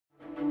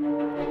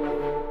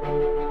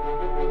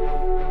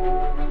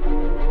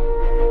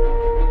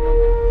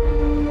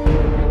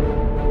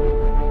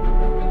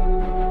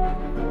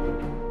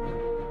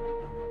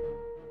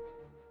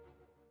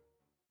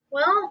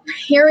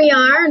we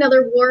are,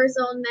 another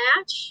Warzone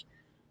match.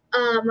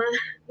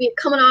 We're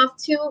coming off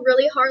 2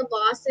 really hard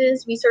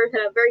losses. We sort of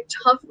had a very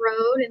tough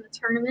road in the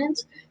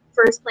tournament.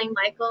 First playing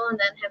Michael and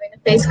then having to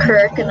face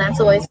Kirk, and that's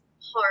always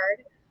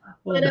hard.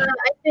 But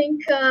I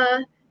think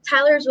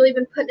Tyler's really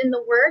been putting in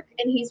the work,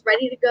 and he's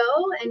ready to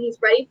go, and he's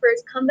ready for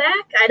his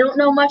comeback. I don't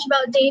know much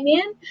about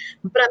Damien,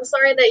 but I'm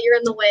sorry that you're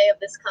in the way of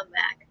this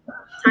comeback.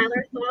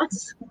 Tyler,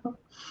 thoughts?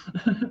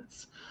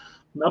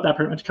 Well, that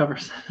pretty much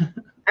covers.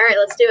 All right,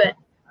 let's do it.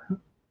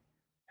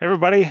 Hey,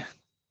 everybody.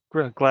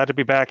 Glad to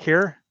be back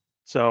here.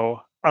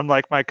 So,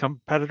 unlike my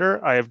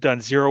competitor, I have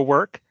done 0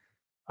 work.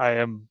 I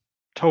am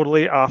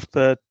totally off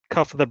the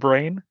cuff of the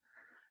brain,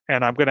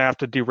 and I'm going to have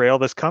to derail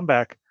this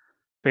comeback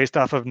based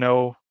off of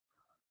no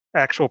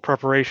actual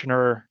preparation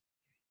or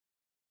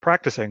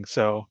practicing.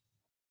 So,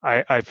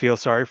 I feel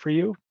sorry for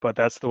you, but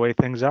that's the way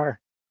things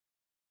are.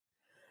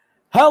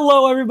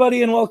 Hello,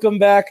 everybody, and welcome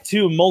back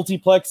to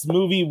Multiplex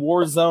Movie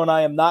Warzone.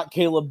 I am not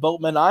Kaleb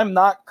Boatman. I'm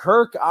not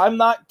Kirk. I'm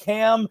not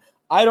Cam.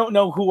 I don't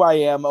know who I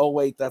am. Oh,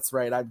 wait, that's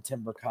right. I'm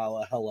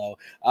Brzakala. Hello.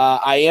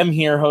 I am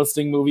here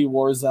hosting Movie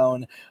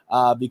Warzone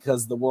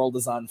because the world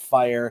is on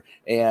fire,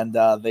 and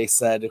they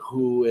said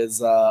who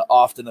is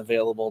often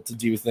available to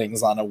do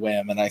things on a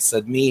whim, and I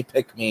said, me,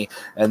 pick me,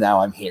 and now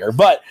I'm here.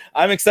 But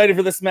I'm excited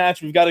for this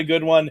match. We've got a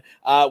good one.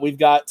 We've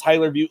got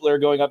Tyler Beutler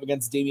going up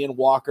against Damien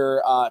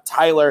Walker.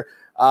 Tyler,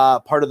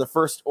 part of the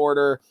First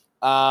Order,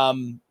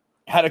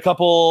 had a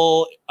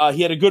couple,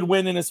 he had a good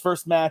win in his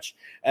first match,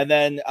 and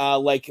then,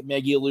 like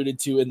Maggie alluded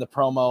to in the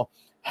promo,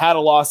 had a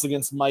loss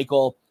against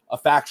Michael, a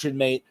faction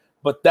mate,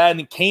 but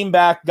then came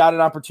back, got an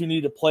opportunity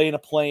to play in a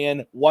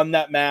play-in, won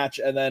that match,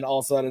 and then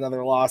also had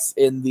another loss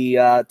in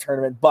the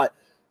tournament, but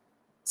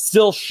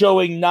still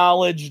showing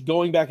knowledge,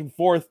 going back and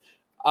forth,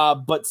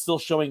 but still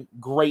showing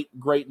great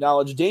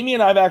knowledge.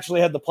 Damien, I've actually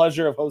had the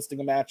pleasure of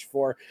hosting a match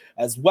for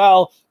as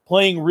well,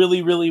 playing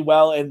really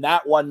well in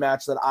that one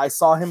match that I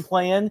saw him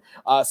play in.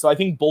 So I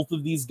think both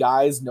of these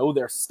guys know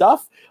their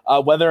stuff.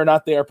 Whether or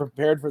not they are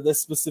prepared for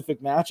this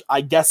specific match,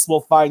 I guess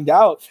we'll find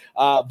out.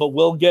 But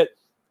we'll get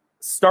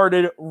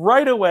started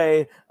right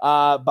away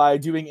by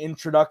doing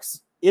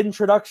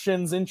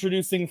introductions,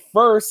 introducing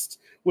first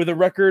with a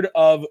record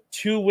of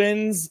 2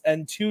 wins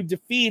and 2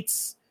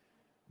 defeats,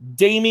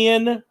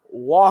 Damien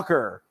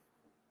Walker.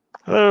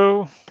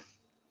 Hello.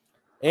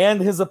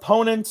 And his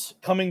opponent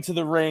coming to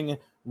the ring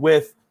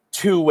with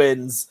 2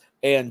 wins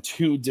and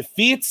 2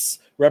 defeats,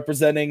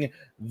 representing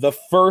the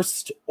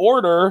First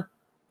Order,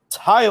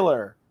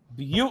 Tyler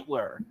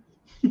Beutler.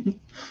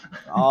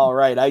 All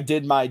right, I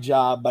did my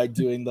job by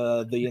doing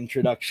the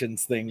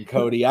introductions thing,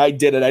 Cody. I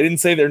did it. I didn't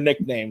say their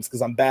nicknames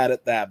because I'm bad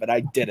at that, but I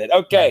did it.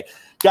 Okay,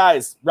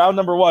 guys, round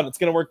number 1. It's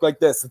going to work like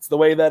this. It's the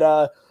way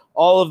that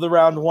all of the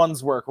round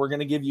 1s work. We're going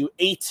to give you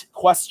 8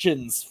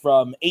 questions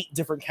from 8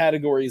 different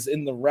categories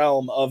in the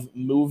realm of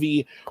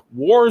Movie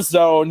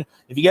Warzone.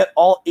 If you get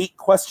all 8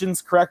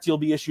 questions correct, you'll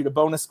be issued a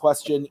bonus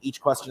question.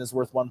 Each question is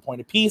worth 1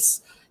 point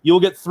apiece. You'll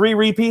get 3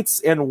 repeats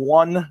and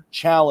 1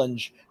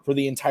 challenge for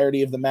the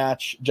entirety of the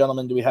match.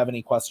 Gentlemen, do we have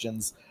any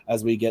questions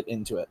as we get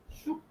into it?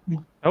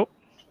 Nope.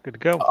 Good to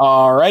go.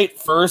 All right.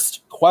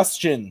 First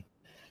question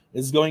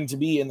is going to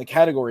be in the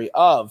category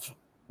of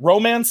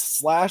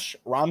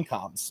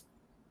romance/rom-coms.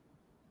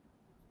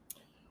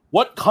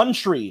 What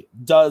country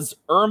does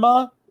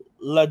Irma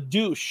La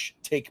Douche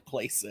take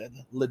place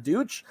in? La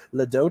Douche?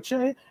 La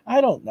Doce? I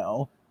don't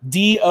know.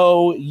 D-O-U-C-E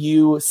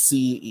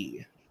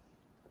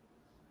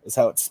is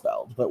how it's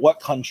spelled. But what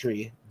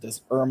country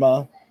does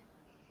Irma...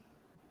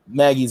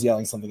 Maggie's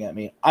yelling something at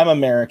me. I'm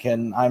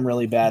American. I'm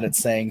really bad at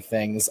saying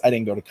things. I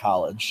didn't go to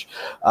college.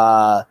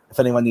 If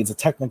anyone needs a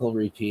technical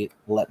repeat,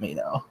 let me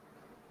know.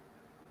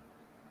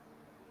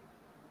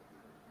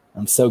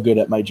 I'm so good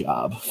at my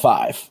job.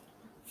 5,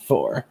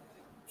 4,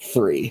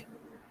 3,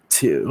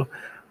 2,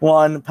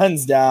 1.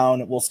 Pens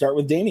down. We'll start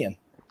with Damien.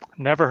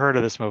 Never heard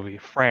of this movie.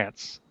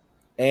 France.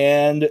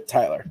 And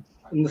Tyler.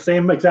 In the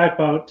same exact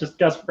boat, just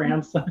guess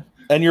France.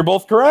 And you're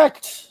both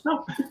correct.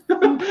 No.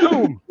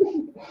 Boom.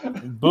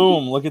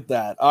 Boom. Look at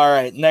that. All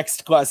right.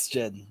 Next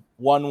question.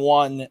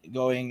 1-1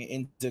 going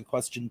into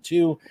question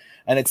 2.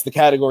 And it's the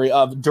category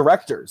of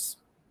directors.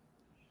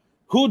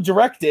 Who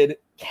directed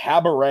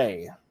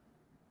Cabaret?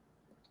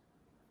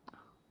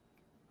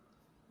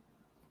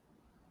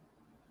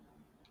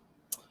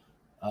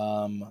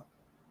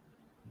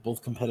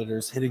 Both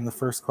competitors hitting the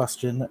first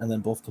question and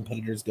then both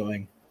competitors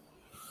going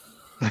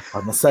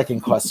on the second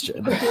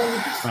question.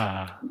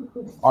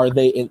 Are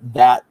they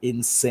that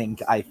in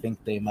sync? I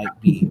think they might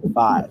be.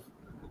 5,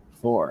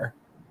 4,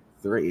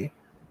 3,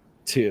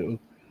 2,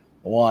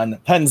 1.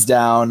 Pens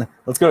down.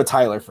 Let's go to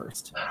Tyler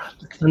first.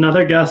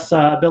 Another guess,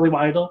 Billy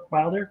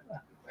Wilder.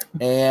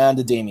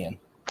 And Damien.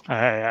 I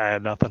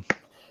had nothing.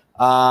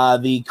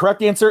 The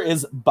correct answer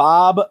is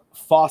Bob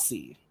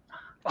Fosse.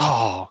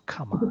 Oh,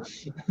 come on.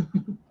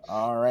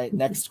 All right.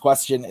 Next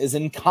question is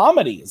in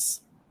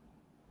comedies.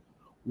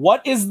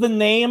 What is the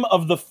name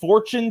of the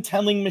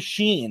fortune-telling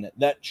machine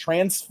that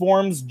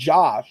transforms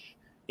Josh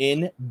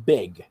in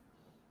Big?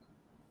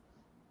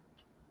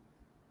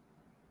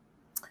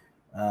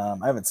 I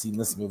haven't seen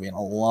this movie in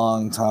a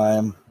long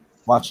time.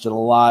 Watched it a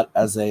lot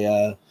as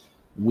a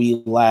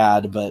wee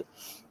lad, but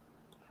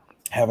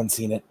haven't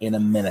seen it in a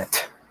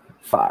minute.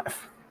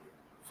 5,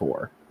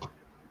 4,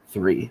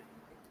 3,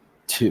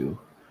 2,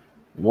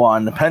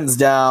 1. Pens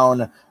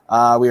down.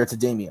 We are to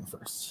Damien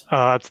first.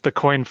 It's the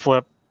coin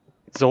flip.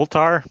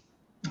 Zoltar.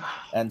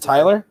 And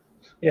Tyler?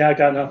 Yeah, I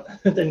got no.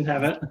 Didn't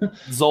have it.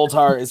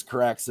 Zoltar is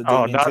correct. So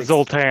Damien Not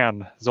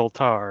Zoltan.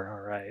 Zoltar.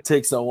 All right.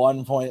 Takes a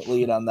 1-point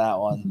lead on that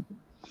one.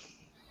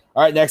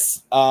 All right,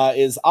 next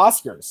is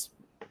Oscars.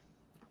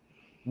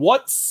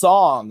 What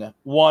song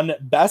won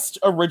Best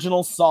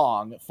Original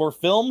Song for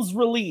films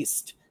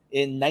released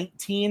in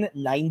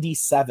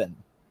 1997?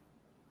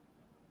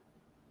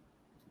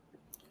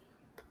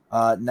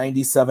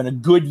 97, a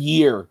good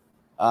year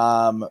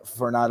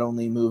for not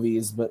only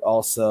movies, but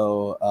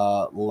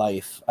also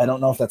life. I don't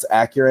know if that's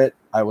accurate.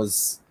 I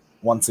was,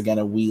 once again,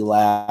 a wee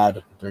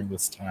lad during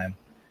this time.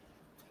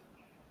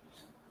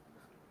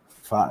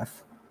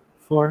 5,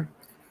 4,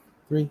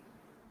 3,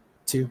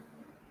 2,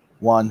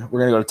 1. We're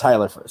going to go to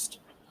Tyler first.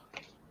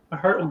 My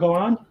heart will go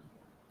on.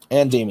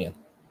 And Damien.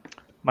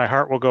 My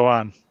heart will go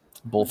on.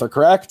 Both are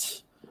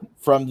correct.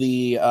 From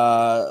the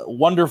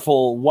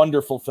wonderful,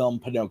 wonderful film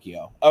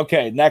Pinocchio.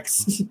 Okay,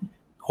 next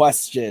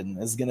question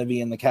is going to be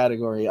in the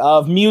category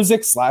of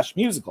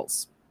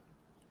music/musicals.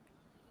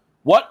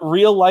 What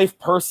real-life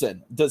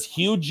person does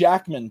Hugh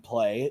Jackman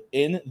play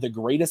in The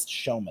Greatest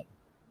Showman?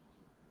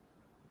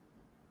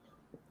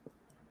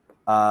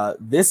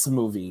 This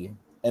movie,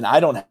 and I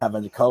don't have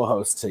any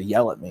co-host to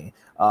yell at me,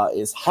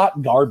 is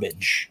hot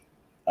garbage.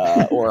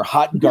 Or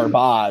hot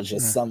garbage,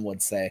 as some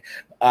would say.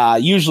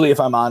 Usually if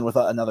I'm on with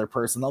another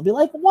person, they'll be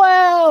like,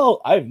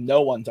 well, I have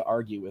no one to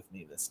argue with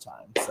me this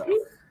time. So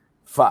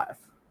 5,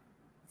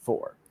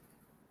 4,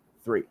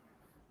 3,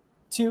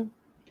 2,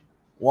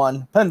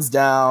 1. Pens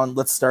down.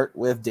 Let's start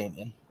with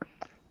Damien.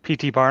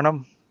 P.T.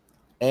 Barnum.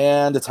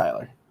 And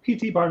Tyler.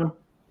 P.T. Barnum.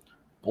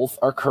 Both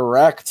are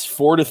correct.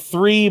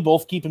 4-3,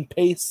 both keeping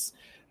pace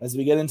as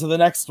we get into the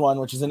next one,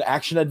 which is an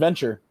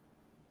action-adventure.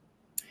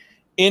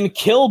 In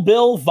Kill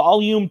Bill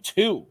Volume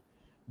 2,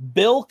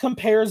 Bill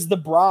compares the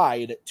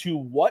bride to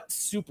what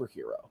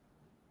superhero?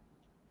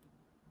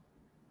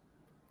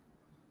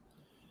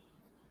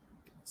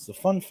 It's a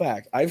fun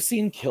fact. I've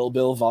seen Kill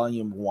Bill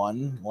Volume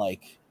 1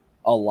 like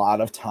a lot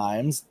of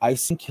times. I've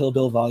seen Kill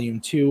Bill Volume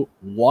 2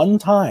 one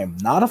time.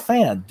 Not a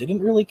fan.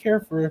 Didn't really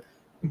care for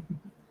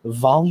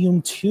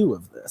Volume 2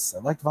 of this.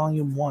 I liked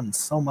Volume 1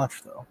 so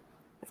much, though.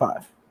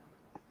 5,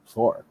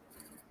 4,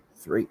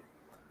 3,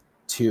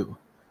 2,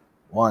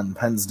 1.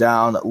 Pens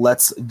down.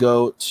 Let's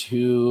go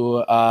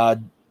to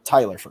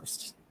Tyler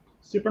first.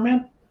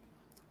 Superman?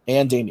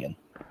 And Damien.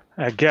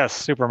 I guess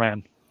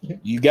Superman.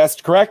 You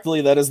guessed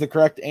correctly. That is the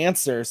correct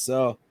answer.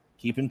 So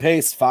keeping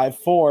pace.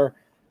 5-4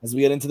 as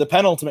we get into the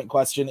penultimate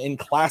question in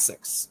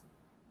classics.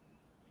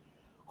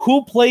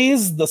 Who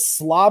plays the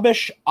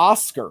slobbish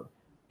Oscar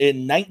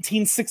in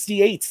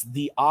 1968's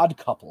The Odd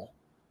Couple?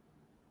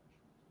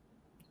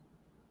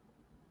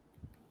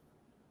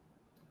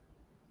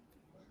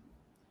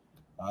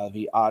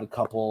 The Odd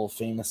Couple,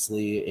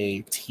 famously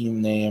a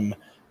team name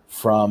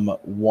from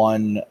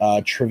one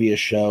trivia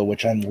show,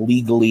 which I'm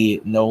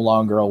legally no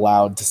longer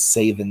allowed to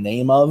say the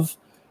name of.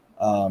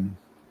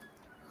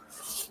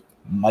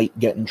 Might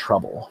get in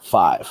trouble.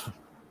 5,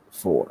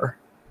 4,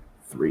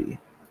 3,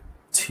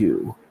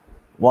 2,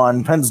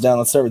 1. Pens down.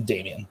 Let's start with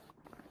Damien.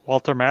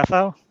 Walter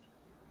Matthau.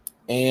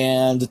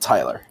 And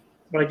Tyler.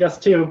 But I guess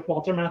too,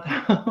 Walter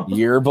Matthau.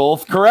 You're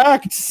both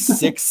correct.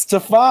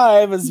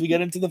 6-5 as we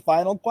get into the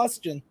final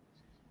question,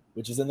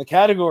 which is in the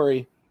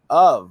category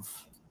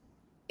of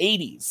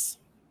 80s.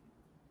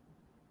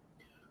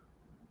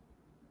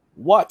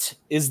 What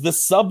is the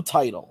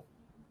subtitle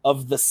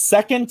of the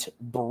second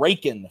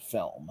Breakin'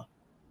 film?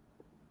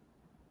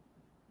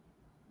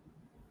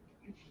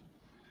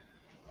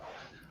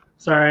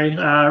 Sorry,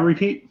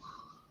 repeat.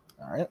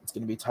 All right, it's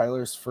going to be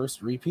Tyler's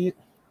first repeat.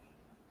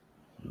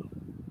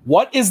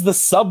 What is the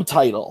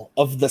subtitle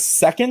of the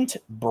second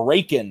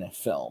Breakin'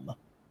 film?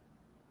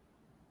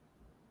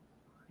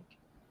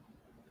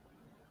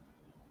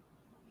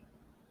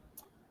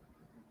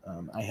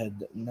 I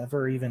had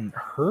never even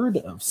heard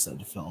of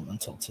said film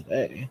until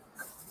today.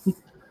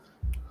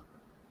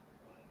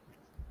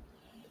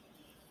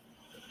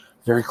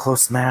 Very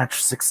close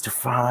match,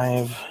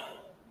 6-5.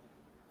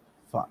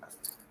 5,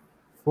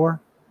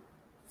 4,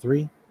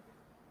 3,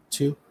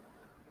 2,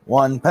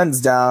 1.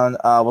 Pens down.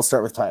 We'll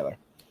start with Tyler.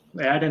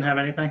 Yeah, I didn't have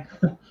anything.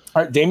 All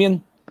right,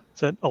 Damien.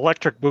 Is it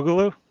Electric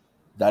Boogaloo?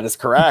 That is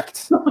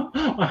correct.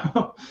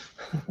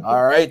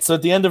 All right, so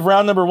at the end of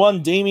round number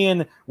 1,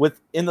 Damien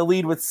in the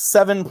lead with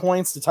 7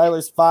 points to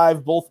Tyler's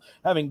 5, both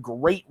having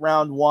great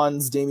round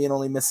ones. Damien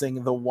only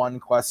missing the one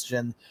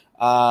question.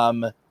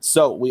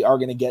 So we are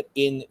going to get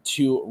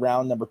into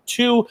round number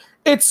 2.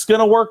 It's going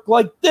to work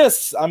like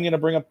this. I'm going to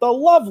bring up the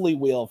lovely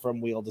wheel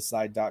from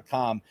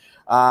wheeldecide.com.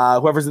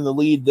 Whoever's in the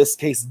lead, this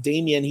case,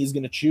 Damien, he's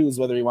going to choose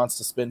whether he wants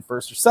to spin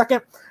first or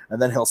second,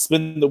 and then he'll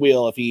spin the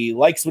wheel. If he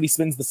likes what he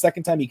spins the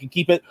second time, he can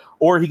keep it,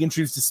 or he can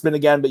choose to spin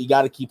again, but you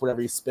got to keep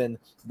whatever you spin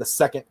the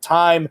second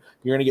time.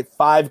 You're going to get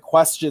 5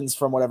 questions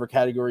from whatever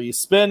category you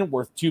spin,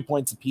 worth 2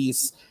 points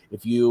apiece.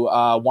 If you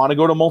want to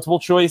go to multiple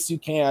choice, you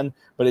can,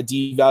 but it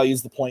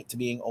devalues the point to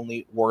being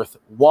only worth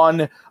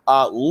 1.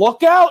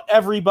 Look out,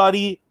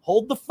 everybody.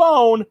 Hold the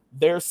phone.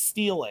 They're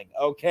stealing.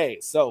 Okay,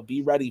 so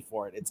be ready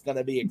for it. It's going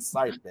to be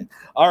excitement.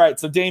 All right,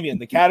 so Damien,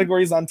 the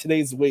categories on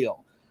today's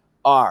wheel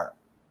are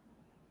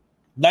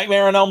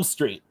Nightmare on Elm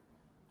Street,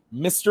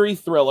 Mystery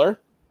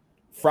Thriller,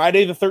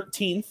 Friday the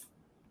 13th,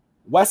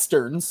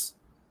 Westerns,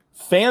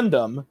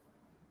 Fandom,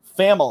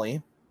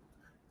 Family,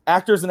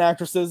 Actors and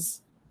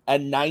Actresses,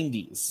 and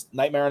 90s.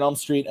 Nightmare on Elm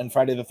Street and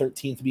Friday the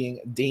 13th being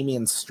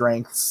Damien's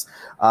strengths,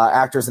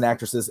 Actors and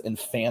Actresses, and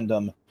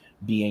Fandom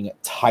being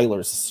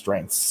Tyler's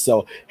strengths.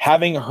 So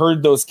having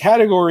heard those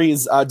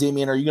categories,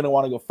 Damien, are you going to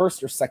want to go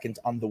first or second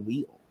on the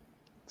wheel?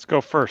 Let's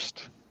go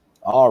first.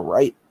 All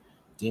right.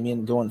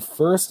 Damien going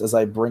first as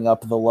I bring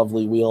up the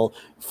lovely wheel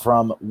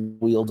from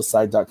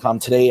wheeldecide.com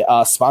today,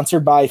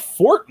 sponsored by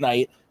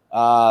Fortnite.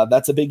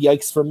 That's a big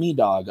yikes for me,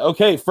 dog.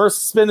 Okay,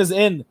 first spin is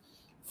in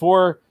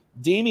for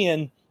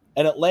Damien,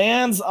 and it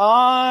lands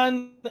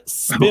on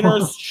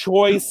Spinner's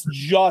Choice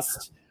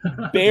just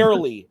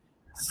barely.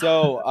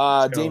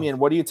 So, Damien,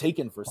 what are you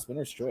taking for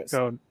Spinner's Choice?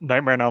 Go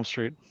Nightmare on Elm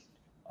Street.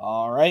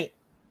 All right.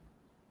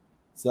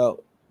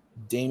 So,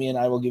 Damien,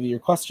 I will give you your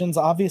questions,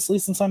 obviously,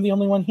 since I'm the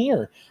only one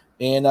here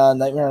in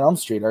Nightmare on Elm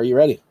Street. Are you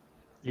ready?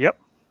 Yep.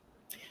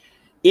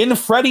 In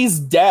Freddy's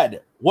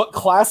Dead, what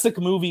classic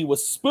movie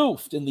was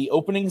spoofed in the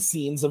opening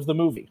scenes of the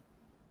movie?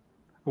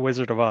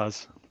 Wizard of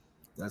Oz.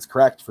 That's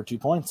correct for 2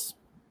 points.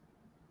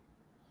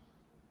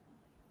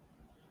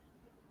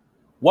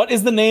 What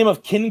is the name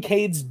of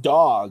Kincaid's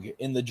dog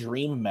in The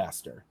Dream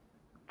Master?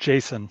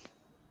 Jason.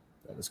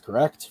 That is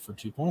correct for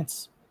 2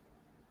 points.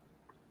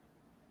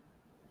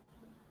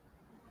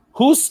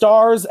 Who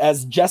stars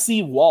as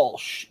Jesse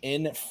Walsh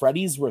in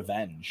Freddy's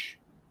Revenge?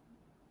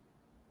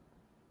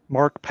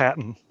 Mark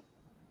Patton.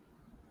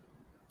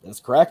 That is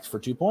correct for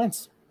 2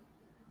 points.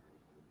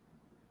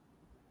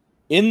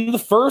 In the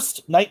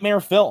first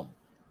Nightmare film,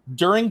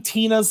 during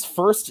Tina's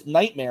first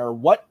nightmare,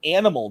 what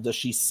animal does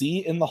she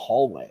see in the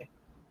hallway?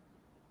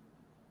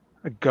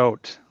 A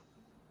goat.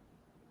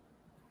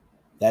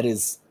 That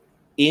is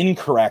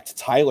incorrect.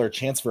 Tyler,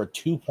 chance for a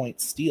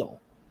 2-point steal.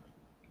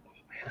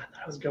 Man,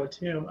 that was go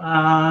too.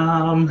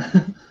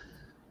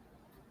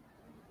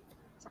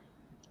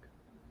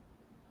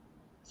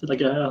 Is it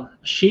like a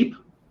sheep?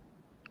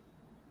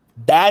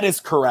 That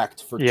is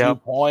correct for 2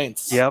 Yep.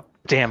 points. Yep.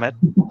 Damn it.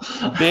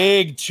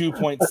 Big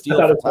 2-point steal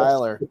for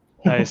Tyler.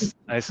 Nice.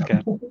 Nice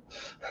guy.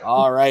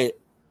 All right.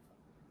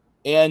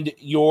 And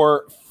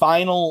your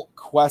final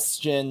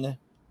question,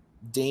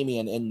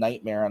 Damien, in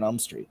Nightmare on Elm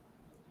Street.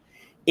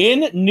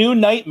 In New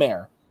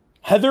Nightmare,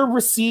 Heather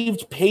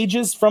received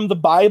pages from the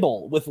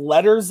Bible with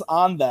letters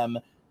on them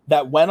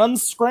that, when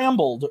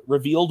unscrambled,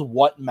 revealed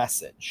what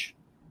message?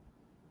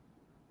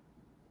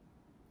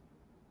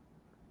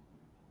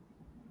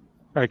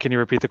 All right, can you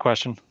repeat the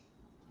question?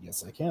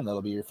 Yes, I can.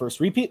 That'll be your first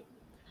repeat.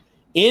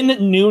 In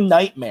New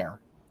Nightmare,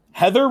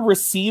 Heather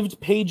received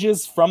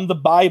pages from the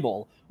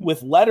Bible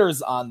with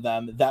letters on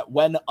them that,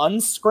 when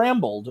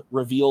unscrambled,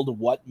 revealed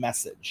what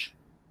message?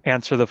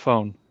 Answer the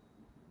phone.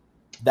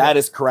 That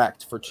is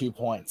correct for 2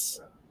 points.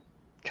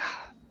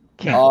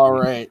 Can't All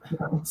right.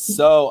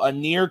 So a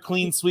near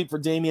clean sweep for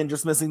Damien,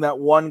 just missing that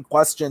one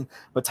question,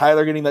 but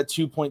Tyler getting that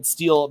 2-point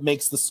steal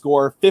makes the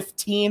score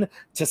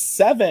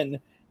 15-7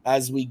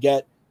 as we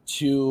get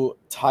to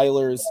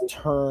Tyler's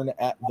turn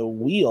at the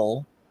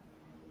wheel.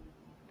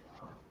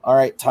 All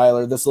right,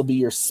 Tyler, this will be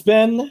your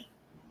spin.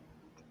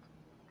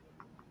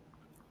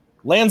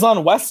 Lands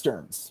on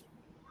Westerns.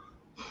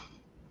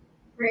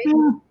 Right.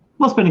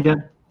 We'll spin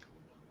again.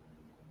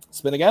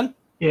 Spin again?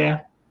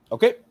 Yeah.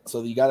 Okay,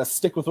 so you got to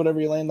stick with whatever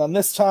you land on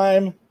this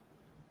time.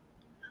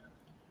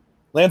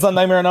 Lands on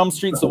Nightmare on Elm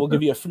Street, so we'll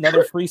give you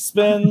another free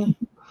spin.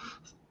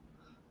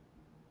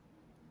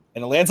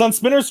 And it lands on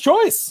Spinner's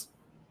Choice.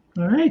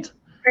 All right.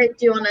 All right.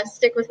 Do you want to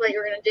stick with what you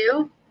were going to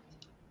do?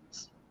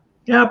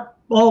 Yeah.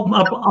 Well,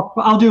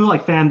 I'll do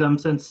like fandom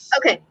since.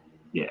 Okay.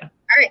 Yeah.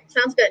 All right.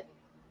 Sounds good.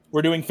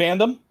 We're doing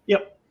Fandom?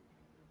 Yep.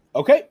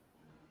 Okay.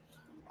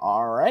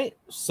 All right.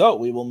 So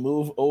we will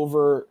move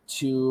over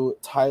to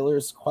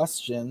Tyler's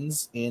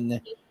questions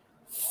in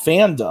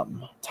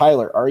Fandom.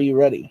 Tyler, are you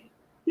ready?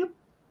 Yep.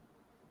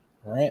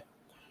 All right.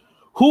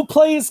 Who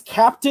plays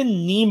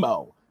Captain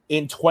Nemo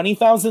in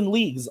 20,000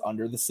 Leagues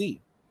Under the Sea?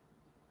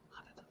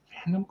 That's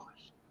a fandom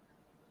question.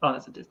 Oh,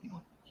 that's a Disney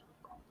one.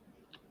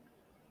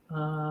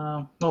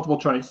 Multiple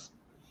choice.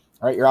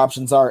 All right. Your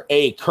options are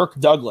A, Kirk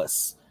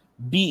Douglas,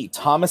 B,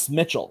 Thomas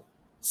Mitchell,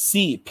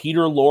 C,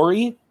 Peter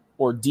Lorre,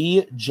 or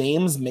D,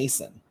 James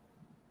Mason.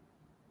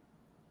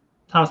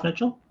 Thomas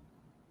Mitchell.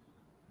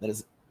 That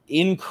is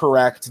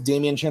incorrect.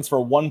 Damien, chance for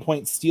a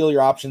 1-point steal.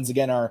 Your options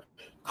again are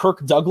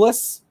Kirk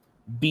Douglas,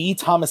 B.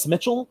 Thomas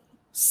Mitchell,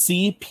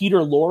 C. Peter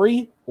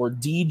Lorre, or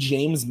D.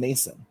 James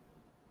Mason.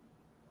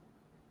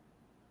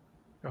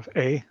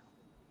 A.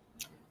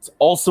 It's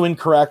also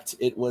incorrect.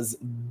 It was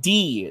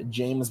D.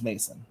 James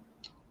Mason.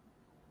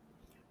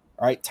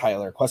 All right,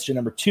 Tyler. Question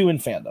number 2 in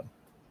Fandom.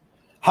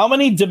 How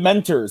many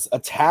Dementors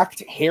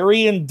attacked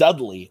Harry and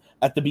Dudley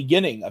at the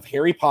beginning of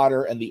Harry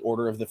Potter and the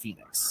Order of the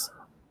Phoenix?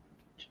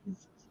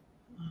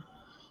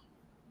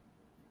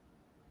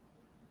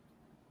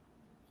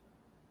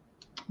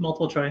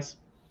 Multiple choice.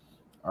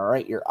 All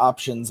right, your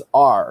options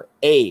are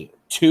A,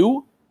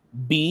 2,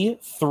 B,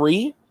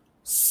 3,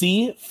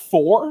 C,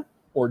 4,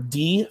 or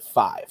D,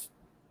 5.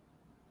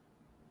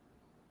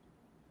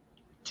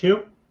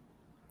 2.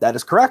 That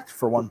is correct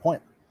for 1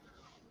 point.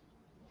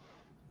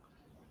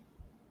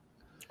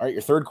 All right,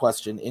 your third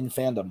question in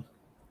Fandom.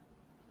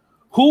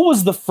 Who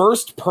was the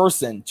first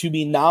person to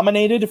be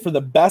nominated for the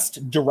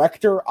Best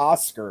Director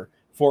Oscar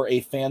for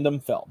a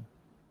Fandom film?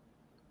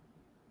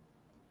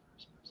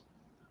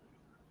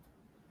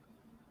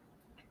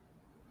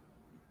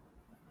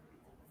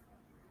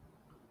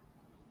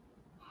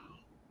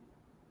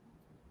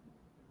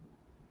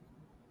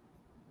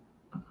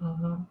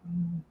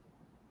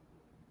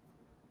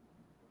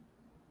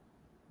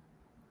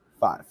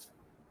 Five.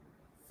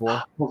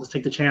 4. We'll just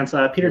take the chance.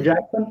 Peter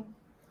Jackson.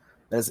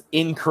 That is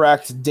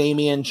incorrect.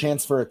 Damien,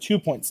 chance for a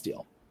 2-point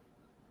steal.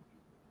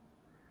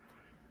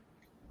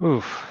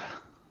 Oof.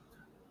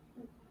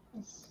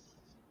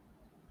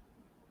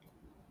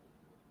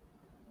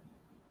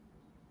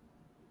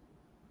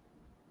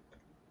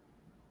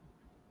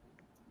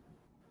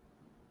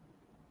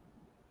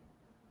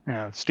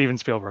 Yeah, Steven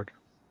Spielberg.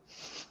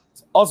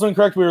 Also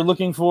incorrect. We were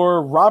looking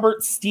for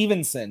Robert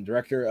Stevenson,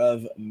 director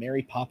of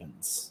Mary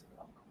Poppins.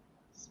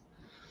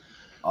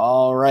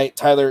 All right,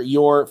 Tyler,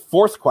 your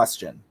fourth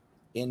question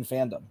in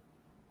Fandom.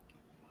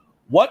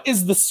 What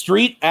is the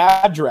street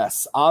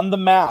address on the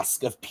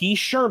mask of P.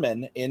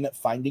 Sherman in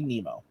Finding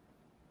Nemo?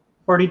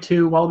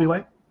 42 Wallaby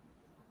Way.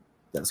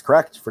 That is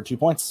correct for 2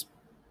 points.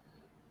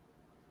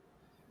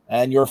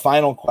 And your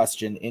final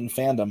question in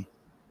Fandom.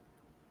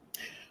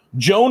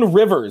 Joan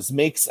Rivers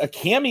makes a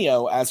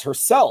cameo as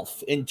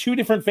herself in 2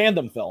 different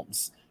Fandom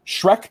films,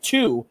 Shrek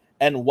 2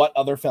 and what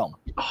other film?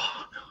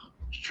 Oh,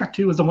 Shrek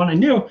 2 was the one I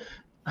knew.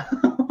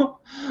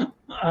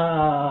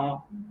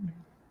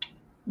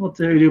 We'll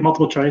do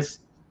multiple choice.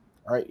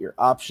 All right, your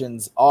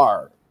options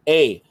are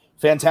A,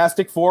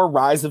 Fantastic Four,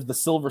 Rise of the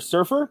Silver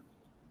Surfer,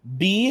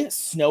 B,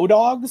 Snow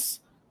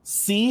Dogs,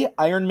 C,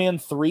 Iron Man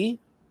 3,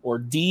 or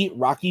D,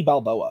 Rocky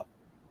Balboa.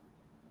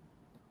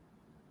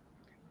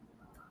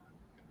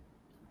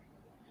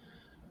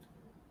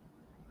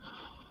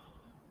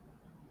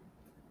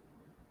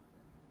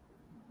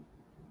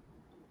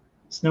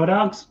 Snow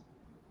Dogs.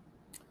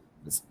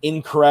 It's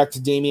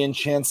incorrect. Damien,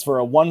 chance for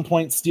a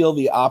 1-point steal.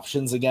 The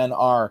options again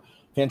are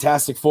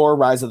Fantastic Four,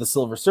 Rise of the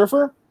Silver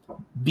Surfer,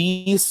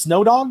 B,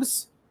 Snow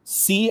Dogs,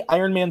 C,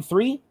 Iron Man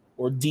 3,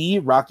 or D,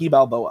 Rocky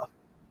Balboa.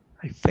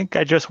 I think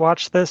I just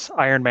watched this.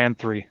 Iron Man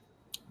 3.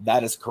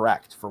 That is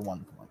correct for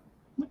 1 point.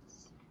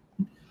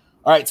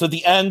 All right, so at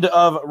the end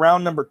of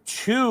round number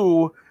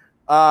 2,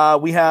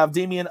 we have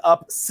Damien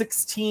up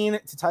 16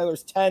 to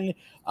Tyler's 10,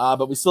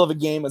 but we still have a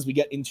game as we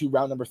get into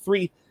round number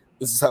 3.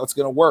 This is how it's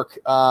going to work.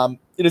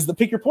 It is the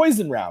Pick Your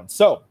Poison round.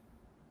 So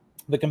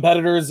the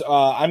competitors,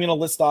 I'm going to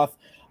list off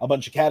a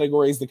bunch of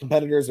categories. The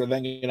competitors are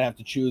then going to have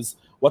to choose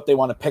what they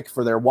want to pick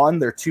for their 1,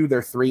 their 2,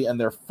 their 3, and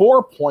their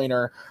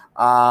 4-pointer.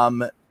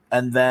 And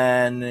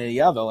then,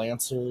 yeah, they'll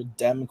answer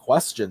dem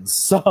questions.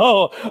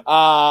 So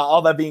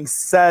all that being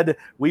said,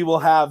 we will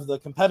have the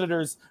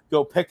competitors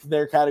go pick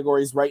their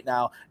categories right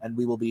now, and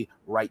we will be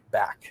right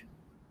back.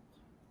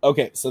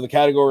 Okay, so the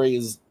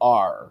categories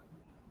are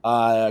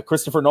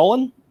Christopher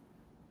Nolan,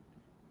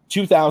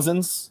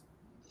 2000s,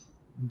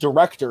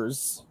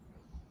 directors,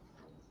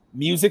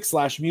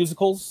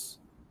 music/musicals,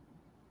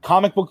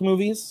 comic book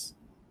movies,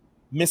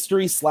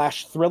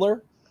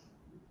 mystery/thriller,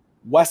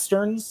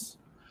 westerns,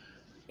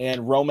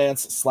 and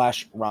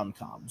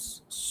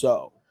romance/rom-coms.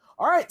 So,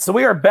 all right, so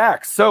we are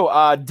back.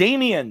 So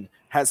Damien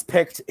has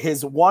picked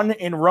his 1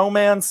 in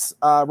romance,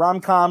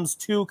 rom-coms,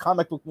 2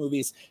 comic book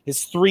movies,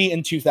 his 3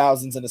 in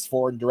 2000s, and his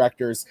 4 in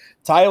directors.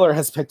 Tyler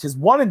has picked his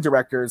 1 in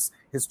directors,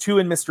 his 2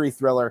 in mystery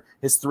thriller,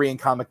 his 3 in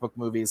comic book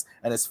movies,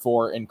 and his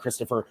 4 in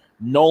Christopher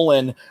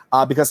Nolan.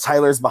 Because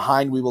Tyler's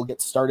behind, we will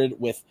get started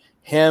with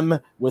him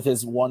with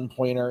his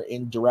 1-pointer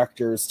in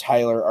directors.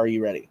 Tyler, are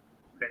you ready?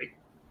 Ready.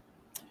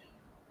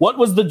 What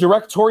was the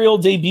directorial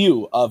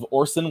debut of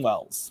Orson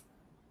Welles?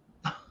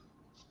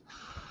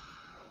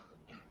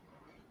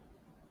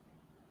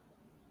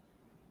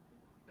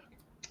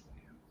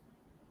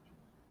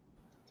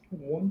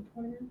 One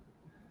pointer.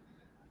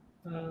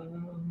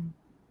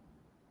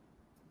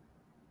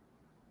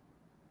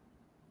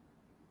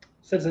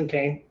 Citizen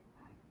Kane.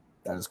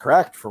 That is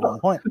correct for 1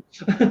 point.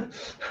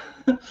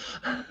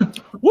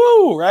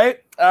 Woo! Right.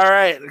 All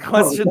right.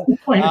 Question.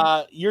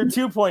 Your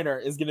 2-pointer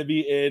is going to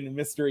be in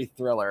mystery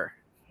thriller.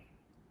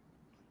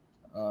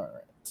 All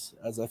right.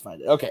 As I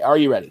find it. Okay. Are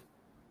you ready?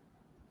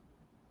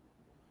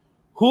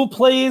 Who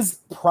plays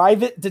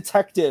Private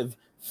Detective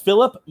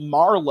Philip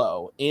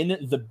Marlowe in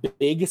The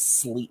Big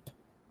Sleep?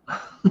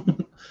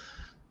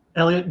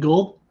 Elliot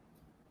Gould.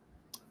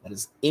 That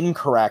is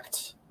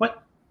incorrect.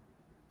 What?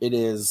 It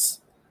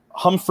is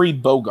Humphrey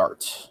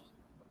Bogart.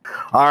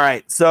 All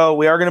right, so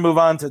we are going to move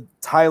on to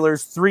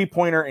Tyler's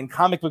three-pointer in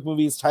comic book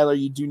movies. Tyler,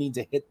 you do need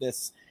to hit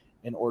this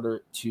in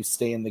order to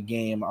stay in the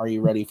game. Are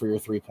you ready for your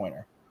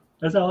three-pointer?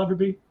 As I'll ever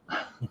be.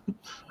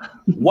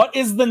 What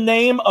is the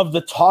name of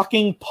the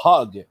talking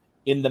pug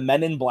in the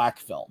Men in Black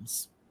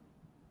films?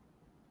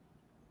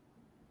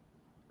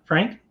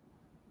 Frank?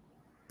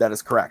 That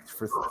is correct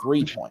for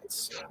 3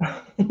 points.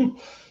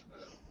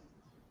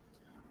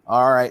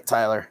 All right,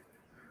 Tyler.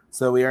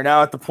 So we are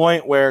now at the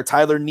point where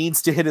Tyler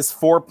needs to hit his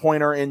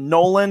four-pointer in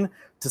Nolan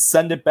to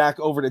send it back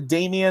over to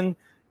Damien.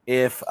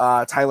 If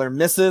Tyler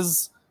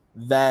misses,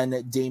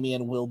 then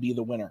Damien will be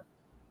the winner.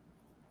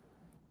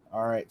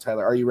 All right,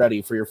 Tyler, are you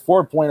ready for your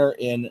four-pointer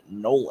in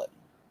Nolan?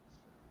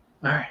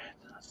 All right.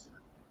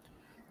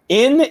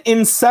 In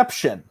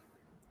Inception,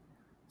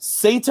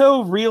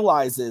 Sato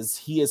realizes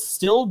he is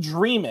still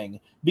dreaming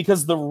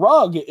because the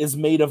rug is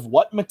made of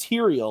what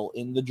material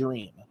in the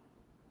dream?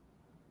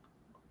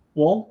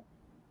 Wool?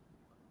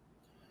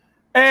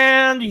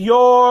 And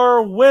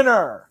your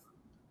winner,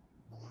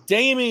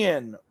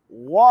 Damien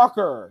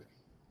Walker.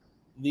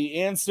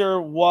 The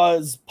answer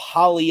was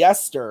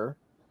polyester.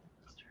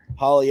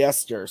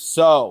 Polyester.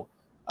 So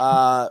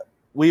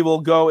we will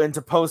go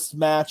into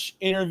post-match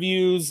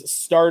interviews,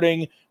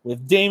 starting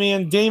with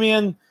Damien.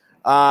 Damien,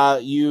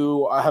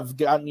 you have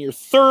gotten your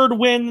third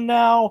win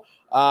now.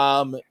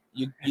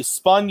 You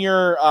spun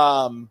your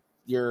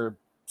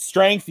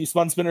strength. You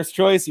spun Spinner's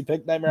Choice. You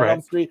picked Nightmare on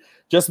Elm Street.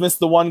 Just missed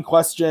the one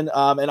question.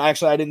 And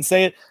actually, I didn't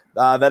say it.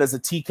 That is a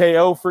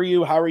TKO for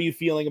you. How are you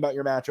feeling about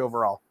your match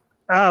overall?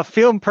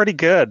 Feeling pretty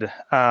good.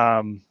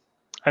 I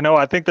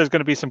think there's going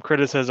to be some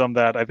criticism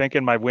that I think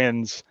in my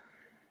wins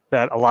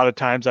that a lot of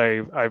times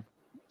I've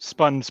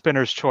spun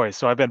Spinner's Choice.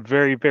 So I've been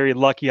very, very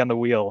lucky on the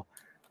wheel.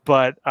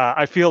 But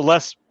I feel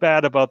less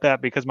bad about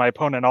that because my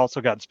opponent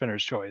also got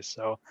Spinner's Choice.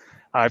 So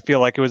I feel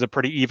like it was a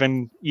pretty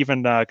even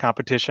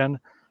competition.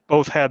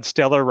 Both had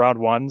stellar round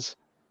ones.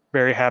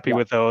 Very happy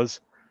with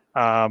those.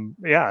 And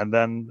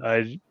then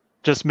I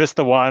just missed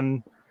the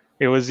one.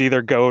 It was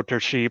either goat or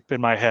sheep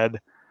in my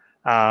head.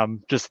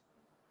 Just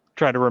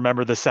trying to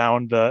remember the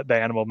sound the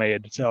animal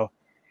made. So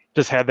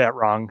just had that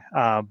wrong.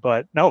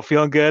 But no,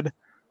 feeling good.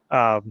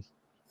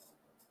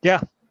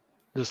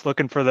 Just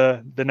looking for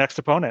the next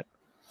opponent.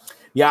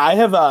 Yeah, I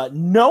have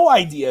no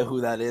idea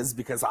who that is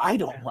because I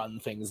don't run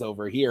things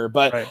over here.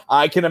 But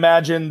I can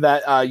imagine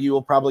that you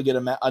will probably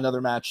get another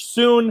match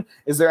soon.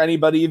 Is there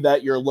anybody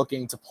that you're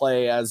looking to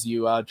play as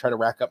you try to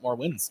rack up more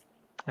wins?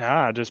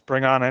 Yeah, just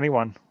bring on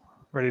anyone.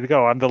 Ready to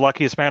go. I'm the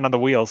luckiest man on the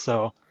wheel,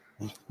 so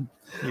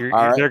they're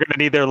going to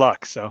need their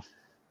luck. So,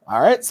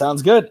 all right,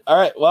 sounds good. All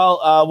right,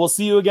 well, we'll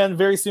see you again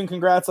very soon.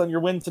 Congrats on your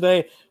win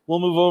today. We'll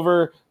move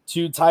over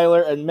to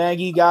Tyler and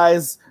Maggie,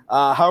 guys.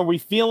 How are we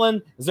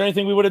feeling? Is there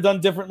anything we would have done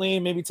differently?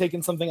 Maybe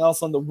taking something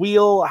else on the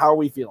wheel? How are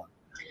we feeling?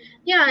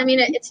 Yeah, I mean,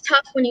 it's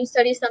tough when you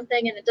study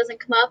something and it doesn't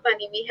come up. I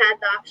mean, we had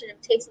the option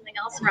of take something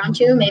else around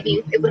you.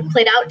 Maybe it would have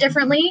played out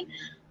differently.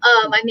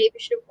 I maybe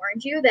should have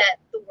warned you that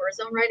the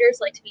Warzone writers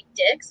like to be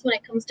dicks when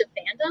it comes to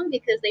fandom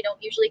because they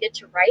don't usually get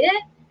to write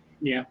it.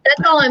 Yeah.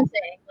 That's all I'm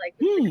saying, like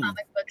with the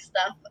comic book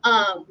stuff.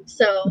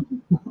 So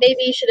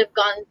maybe you should have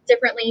gone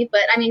differently.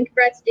 But, I mean,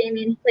 congrats,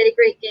 Damien. You played a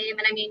great game.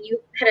 And, I mean, you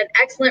had an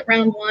excellent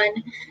round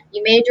one.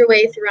 You made your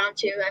way through round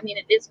two. I mean,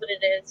 it is what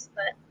it is.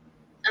 But,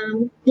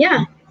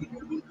 yeah.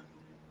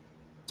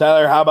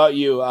 Tyler, how about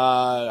you?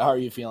 How are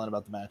you feeling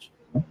about the match?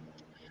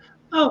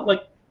 Oh,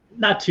 like,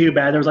 not too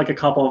bad. There was, like, a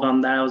couple of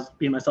them that I was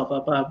beating myself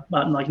up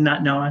about, like,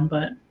 not knowing.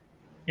 But,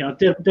 you know,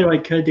 did what I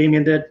could.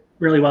 Damien did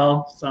really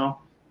well, so.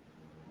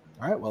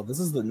 All right, well, this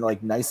is the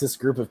nicest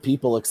group of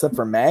people except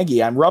for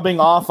Maggie. I'm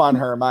rubbing off on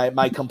her.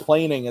 My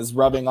complaining is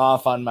rubbing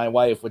off on my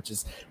wife, which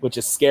is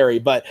scary.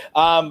 But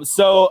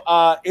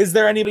is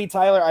there anybody,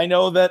 Tyler? I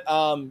know that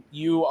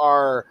you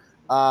are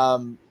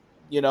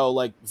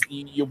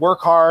you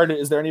work hard.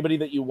 Is there anybody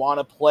that you want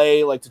to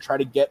play to try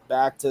to get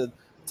back to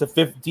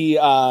 50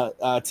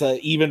 to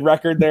even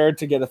record there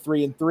to get a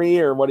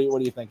 3-3, or what are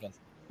you thinking?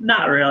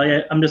 Not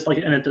really. I'm just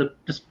in it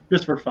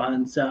just for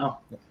fun. So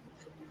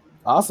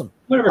awesome.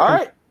 Whatever. All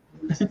right.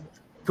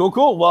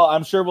 Cool. Well,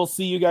 I'm sure we'll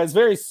see you guys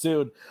very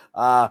soon.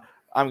 I'm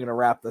going to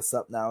wrap this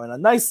up now in a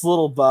nice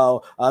little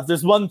bow. If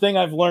there's one thing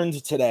I've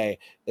learned today,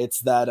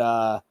 it's that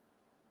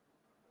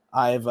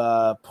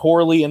I've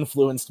poorly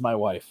influenced my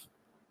wife,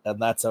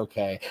 and that's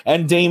okay.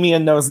 And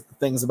Damien knows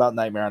things about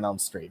Nightmare on Elm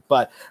Street,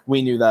 but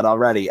we knew that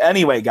already.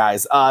 Anyway,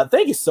 guys,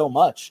 thank you so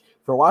much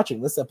for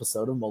watching this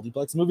episode of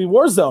Multiplex Movie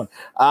Warzone.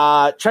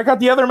 Check out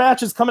the other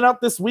matches coming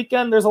out this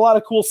weekend. There's a lot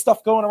of cool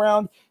stuff going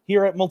around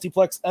here at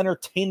Multiplex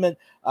Entertainment.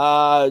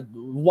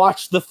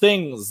 Watch the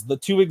things, the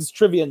TWOHIG'S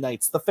trivia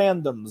nights, the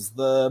fandoms,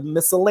 the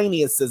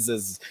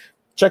miscellaneouses.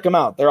 Check them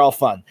out. They're all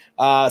fun.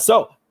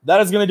 So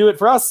that is going to do it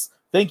for us.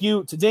 Thank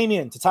you to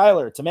Damien, to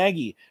Tyler, to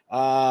Maggie.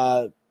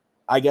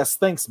 I guess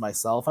thanks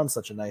myself. I'm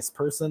such a nice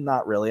person.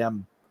 Not really.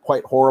 I'm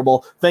quite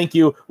horrible. Thank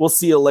you. We'll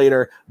see you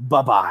later.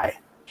 Bye-bye.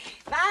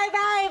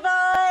 Bye-bye,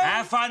 boys.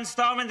 Have fun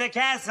storming the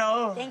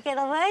castle. Think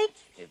it'll work?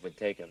 It would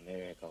take a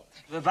miracle.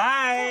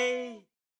 Bye-bye.